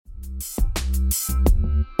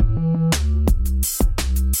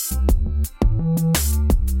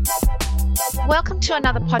Welcome to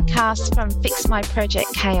another podcast from Fix My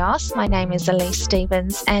Project Chaos. My name is Elise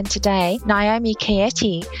Stevens, and today Naomi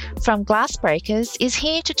Chieti from Glassbreakers is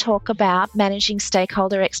here to talk about managing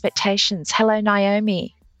stakeholder expectations. Hello,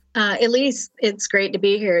 Naomi. Elise, it's great to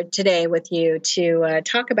be here today with you to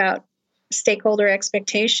talk about stakeholder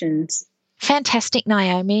expectations. Fantastic,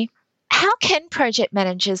 Naomi. How can project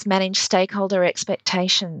managers manage stakeholder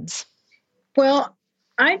expectations? Well,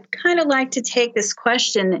 I'd kind of like to take this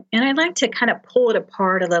question and I'd like to kind of pull it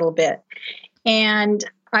apart a little bit. And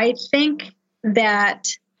I think that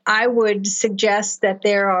I would suggest that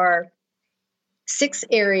there are 6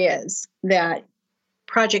 areas that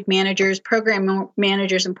project managers, program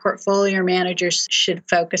managers, and portfolio managers should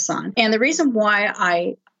focus on. And the reason why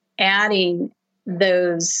I'm adding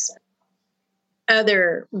those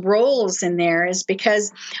other roles in there is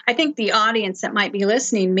because I think the audience that might be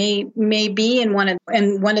listening may be in one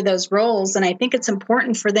of those roles, and I think it's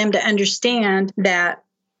important for them to understand that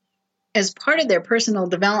as part of their personal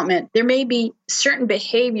development, there may be certain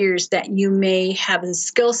behaviors that you may have a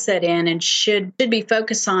skill set in and should be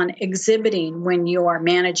focused on exhibiting when you are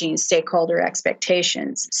managing stakeholder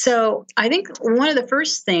expectations. So I think one of the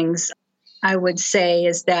first things I would say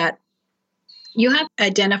is that you have to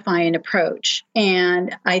identify an approach.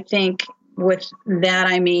 And I think with that,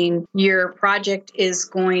 I mean, your project is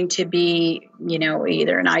going to be,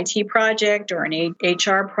 either an IT project or an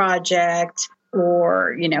HR project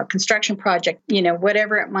or, construction project,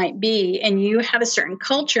 whatever it might be. And you have a certain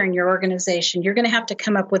culture in your organization. You're going to have to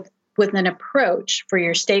come up with an approach for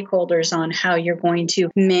your stakeholders on how you're going to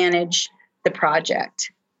manage the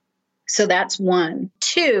project. So that's one.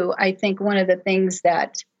 2, I think one of the things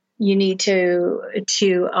that you need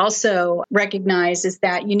to also recognize is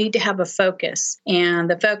that you need to have a focus. And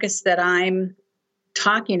the focus that I'm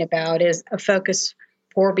talking about is a focus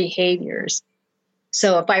for behaviors.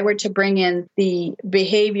 So if I were to bring in the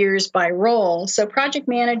behaviors by role, so project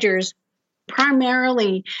managers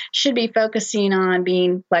primarily should be focusing on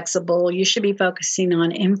being flexible. You should be focusing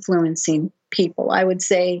on influencing people. I would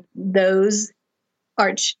say those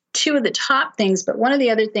are 2 of the top things, but one of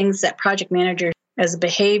the other things that project managers as a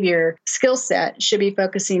behavior skill set should be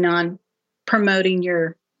focusing on promoting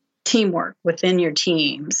your teamwork within your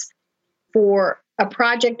teams. For a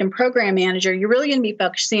project and program manager, you're really going to be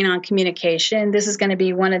focusing on communication. This is going to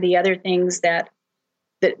be one of the other things that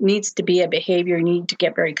needs to be a behavior you need to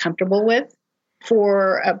get very comfortable with.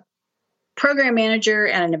 For a program manager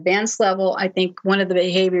at an advanced level, I think one of the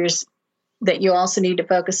behaviors that you also need to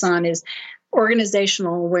focus on is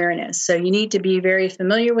organizational awareness. So you need to be very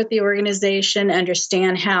familiar with the organization,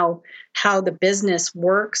 understand how the business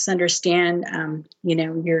works, understand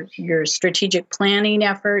your strategic planning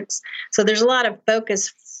efforts. So there's a lot of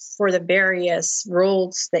focus for the various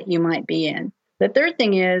roles that you might be in. The third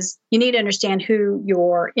thing is you need to understand who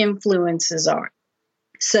your influences are.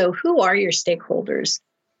 So who are your stakeholders?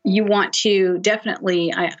 You want to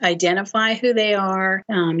definitely identify who they are.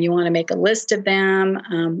 You want to make a list of them.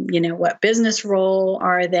 What business role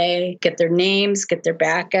are they? Get their names, get their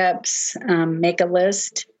backups, make a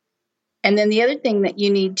list. And then the other thing that you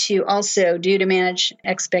need to also do to manage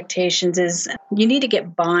expectations is you need to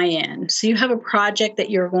get buy-in. So you have a project that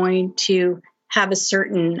you're going to have a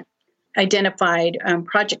certain identified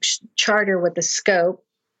project charter with a scope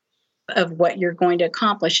of what you're going to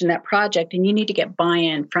accomplish in that project, and you need to get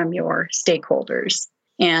buy-in from your stakeholders.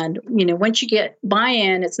 And, once you get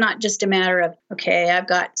buy-in, it's not just a matter of, okay, I've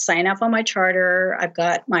got sign off on my charter, I've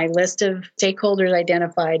got my list of stakeholders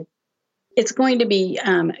identified. It's going to be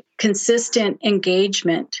consistent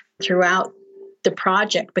engagement throughout the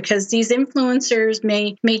project because these influencers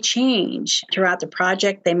may change throughout the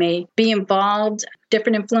project. They may be involved,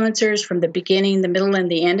 different influencers from the beginning, the middle,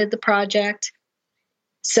 and the end of the project.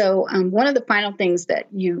 So one of the final things that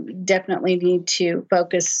you definitely need to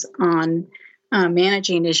focus on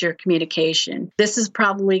managing is your communication. This is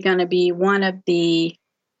probably going to be one of the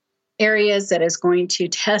areas that is going to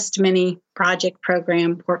test many project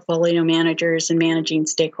program portfolio managers in managing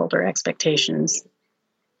stakeholder expectations.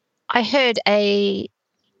 I heard a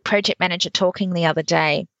project manager talking the other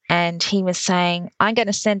day, and he was saying, I'm going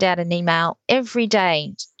to send out an email every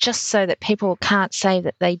day just so that people can't say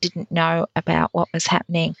that they didn't know about what was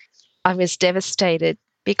happening. I was devastated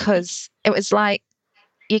because it was like,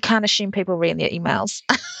 you can't assume people read their emails.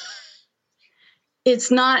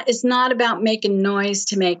 It's not about making noise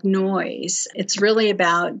to make noise. It's really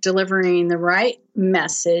about delivering the right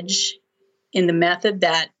message in the method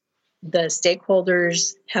that the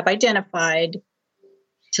stakeholders have identified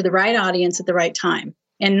to the right audience at the right time.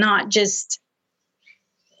 and not just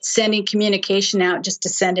sending communication out just to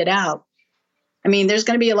send it out. I mean, there's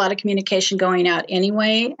going to be a lot of communication going out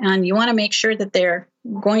anyway, and you want to make sure that they're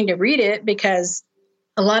going to read it, because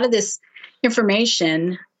a lot of this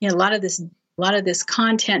information, a lot of this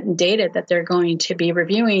content and data that they're going to be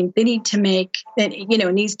reviewing, they need to make it,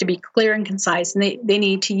 needs to be clear and concise, and they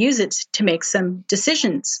need to use it to make some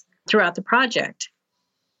decisions throughout the project.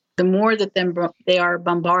 The more that they are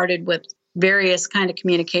bombarded with various kind of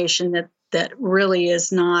communication that really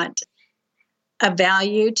is not a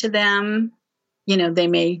value to them, they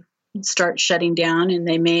may start shutting down and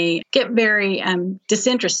they may get very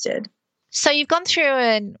disinterested. So you've gone through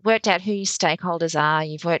and worked out who your stakeholders are.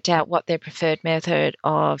 You've worked out what their preferred method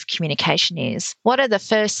of communication is. What are the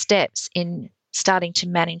first steps in starting to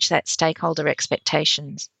manage that stakeholder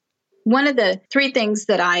expectations? One of the 3 things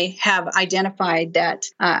that I have identified that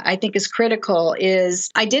I think is critical is,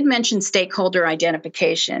 I did mention stakeholder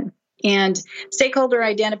identification. And stakeholder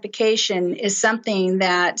identification is something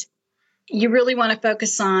that you really want to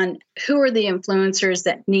focus on. Who are the influencers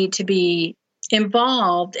that need to be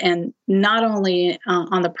involved, and not only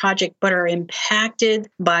on the project, but are impacted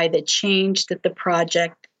by the change that the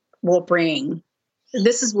project will bring.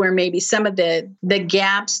 This is where maybe some of the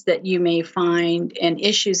gaps that you may find and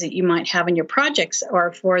issues that you might have in your projects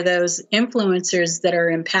are for those influencers that are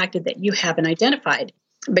impacted that you haven't identified,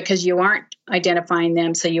 because you aren't identifying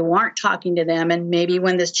them, so you aren't talking to them. And maybe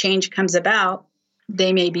when this change comes about,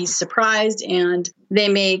 they may be surprised and they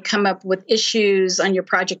may come up with issues on your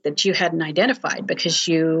project that you hadn't identified, because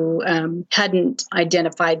you hadn't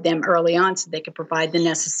identified them early on so they could provide the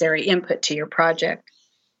necessary input to your project.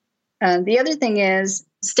 The other thing is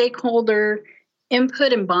stakeholder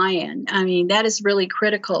input and buy-in. I mean, that is really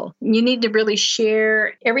critical. You need to really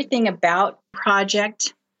share everything about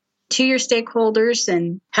project to your stakeholders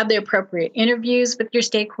and have the appropriate interviews with your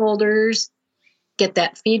stakeholders, get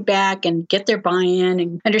that feedback and get their buy-in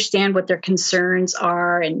and understand what their concerns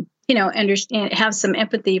are, and understand, have some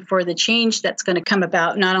empathy for the change that's going to come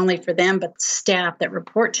about, not only for them, but staff that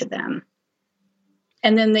report to them.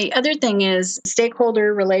 And then the other thing is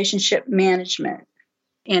stakeholder relationship management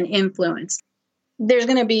and influence. There's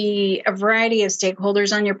going to be a variety of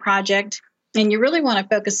stakeholders on your project, and you really want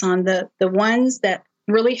to focus on the ones that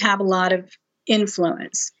really have a lot of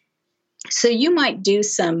influence. So you might do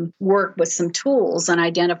some work with some tools and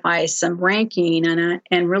identify some ranking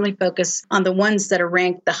and really focus on the ones that are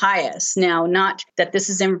ranked the highest. Now, not that this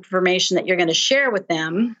is information that you're going to share with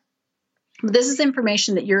them. This is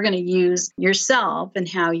information that you're going to use yourself and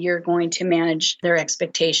how you're going to manage their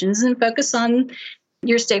expectations, and focus on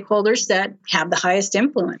your stakeholders that have the highest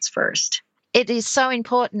influence first. It is so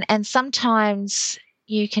important, and sometimes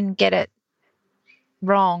you can get it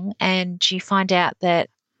wrong and you find out that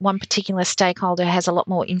one particular stakeholder has a lot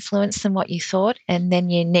more influence than what you thought, and then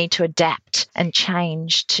you need to adapt and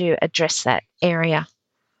change to address that area.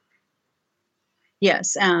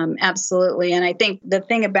 Yes, absolutely. And I think the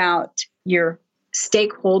thing about your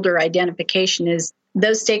stakeholder identification is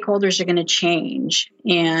those stakeholders are going to change,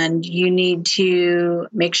 and you need to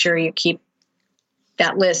make sure you keep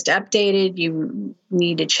that list updated. You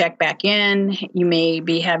need to check back in. You may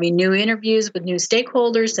be having new interviews with new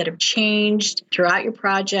stakeholders that have changed throughout your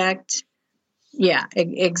project. Yeah,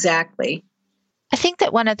 exactly. I think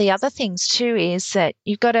that one of the other things too is that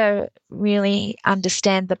you've got to really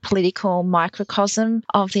understand the political microcosm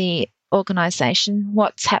of the organisation,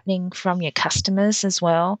 what's happening from your customers as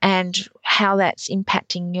well, and how that's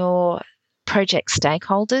impacting your project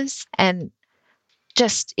stakeholders. And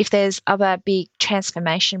just if there's other big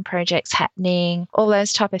transformation projects happening, all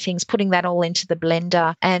those type of things, putting that all into the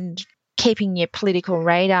blender and keeping your political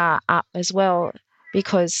radar up as well,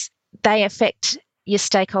 because they affect your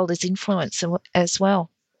stakeholders' influence as well.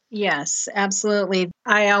 Yes, absolutely.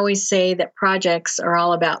 I always say that projects are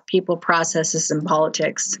all about people, processes, and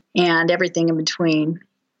politics, and everything in between.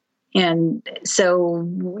 And so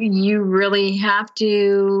you really have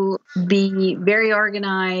to be very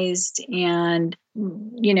organized and,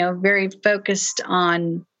 very focused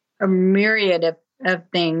on a myriad of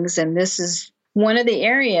things. And this is one of the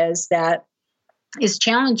areas that is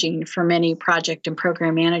challenging for many project and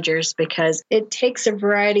program managers, because it takes a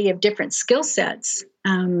variety of different skill sets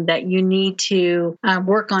that you need to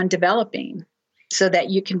work on developing so that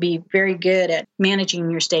you can be very good at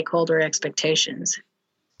managing your stakeholder expectations.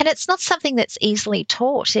 And it's not something that's easily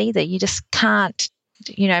taught either. You just can't,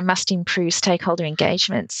 must improve stakeholder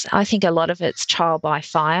engagements. I think a lot of it's trial by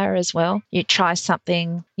fire as well. You try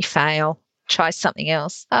something, you fail, try something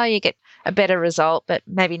else. Oh, you get a better result, but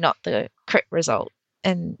maybe not the correct result.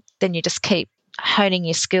 And then you just keep honing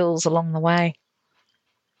your skills along the way.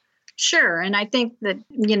 Sure. And I think that,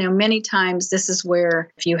 many times this is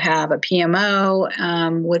where if you have a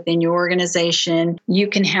PMO within your organization, you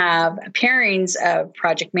can have pairings of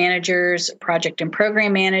project managers, project and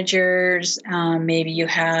program managers. Maybe you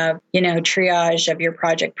have, triage of your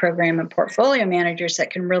project program and portfolio managers that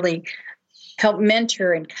can really help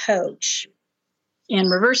mentor and coach. And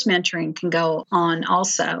reverse mentoring can go on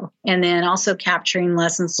also. And then also capturing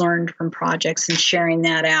lessons learned from projects and sharing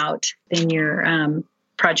that out in your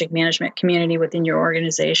project management community within your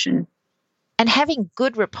organization. And having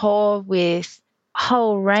good rapport with a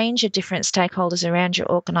whole range of different stakeholders around your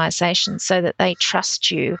organization so that they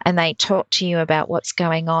trust you and they talk to you about what's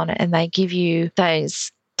going on and they give you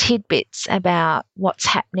those tidbits about what's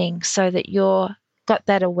happening so that you're got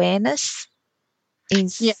that awareness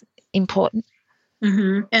is important.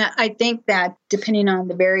 Mm-hmm. And I think that depending on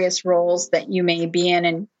the various roles that you may be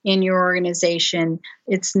in your organization,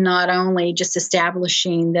 it's not only just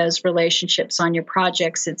establishing those relationships on your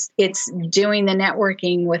projects, it's doing the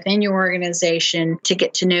networking within your organization to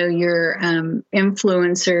get to know your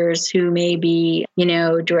influencers who may be,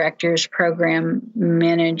 directors, program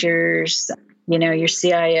managers, your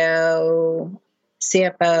CIO,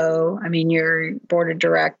 CFO, your board of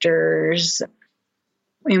directors,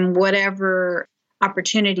 and whatever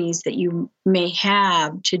opportunities that you may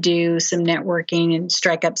have to do some networking and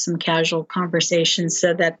strike up some casual conversations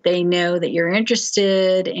so that they know that you're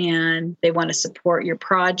interested and they want to support your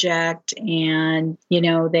project and,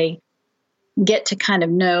 they get to kind of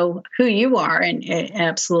know who you are and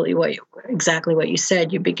absolutely exactly what you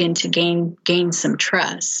said. You begin to gain some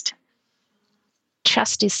trust.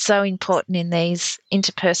 Trust is so important in these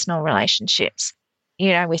interpersonal relationships.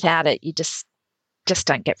 Without it, you just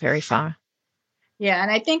don't get very far. Yeah,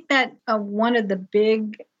 and I think that one of the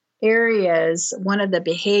big areas, one of the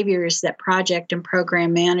behaviors that project and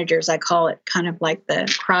program managers, I call it kind of like the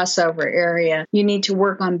crossover area, you need to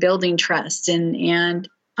work on building trust and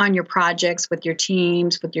on your projects with your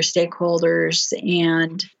teams, with your stakeholders.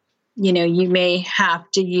 And, you may have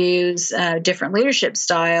to use different leadership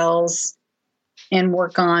styles and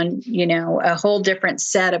work on, a whole different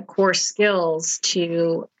set of core skills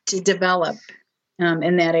to develop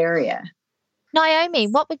in that area. Naomi,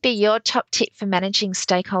 what would be your top tip for managing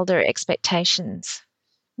stakeholder expectations?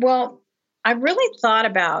 Well, I really thought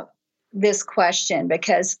about this question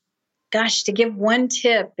because, gosh, to give one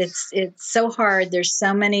tip, it's so hard. There's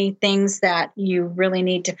so many things that you really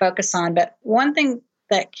need to focus on. But one thing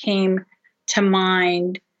that came to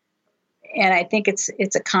mind, and I think it's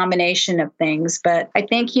a combination of things, but I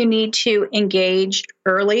think you need to engage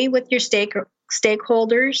early with your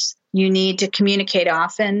stakeholders. You need to communicate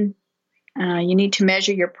often. You need to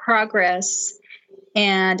measure your progress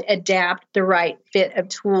and adapt the right fit of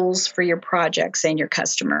tools for your projects and your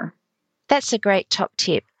customer. That's a great top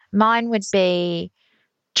tip. Mine would be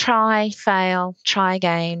try, fail, try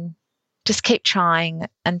again. Just keep trying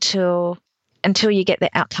until you get the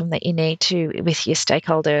outcome that you need to with your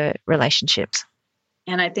stakeholder relationships.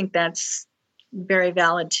 And I think that's very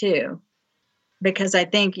valid too, because I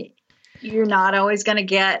think you're not always going to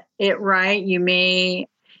get it right.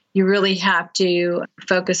 You really have to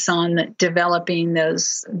focus on developing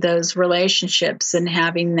those relationships and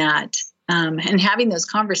having that and having those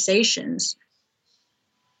conversations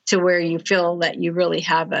to where you feel that you really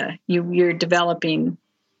have you're developing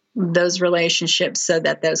those relationships so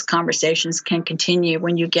that those conversations can continue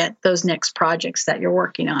when you get those next projects that you're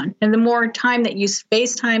working on. And the more time that you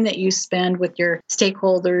spend with your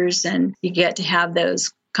stakeholders and you get to have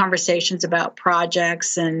those conversations about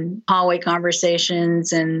projects and hallway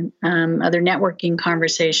conversations and other networking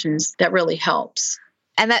conversations, that really helps.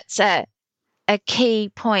 And that's a key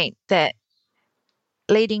point, that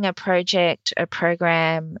leading a project, a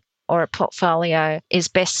program, or a portfolio is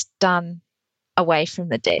best done away from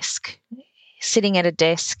the desk. Sitting at a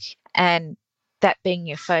desk and that being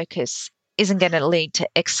your focus isn't going to lead to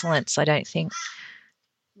excellence, I don't think.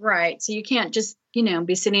 Right. So you can't just,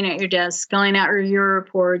 be sitting at your desk, filling out your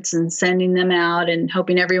reports and sending them out and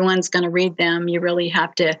hoping everyone's going to read them. You really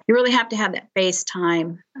have to have that face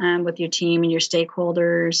time with your team and your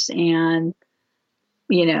stakeholders, and,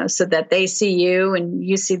 so that they see you and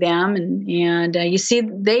you see them, and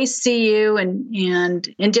they see you and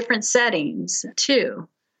in different settings too.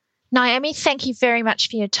 Naomi, thank you very much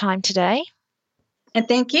for your time today. And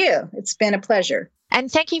thank you. It's been a pleasure. And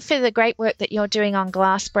thank you for the great work that you're doing on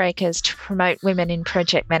Glass Breakers to promote women in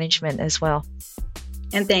project management as well.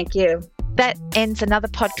 And thank you. That ends another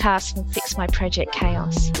podcast from Fix My Project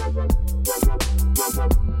Chaos.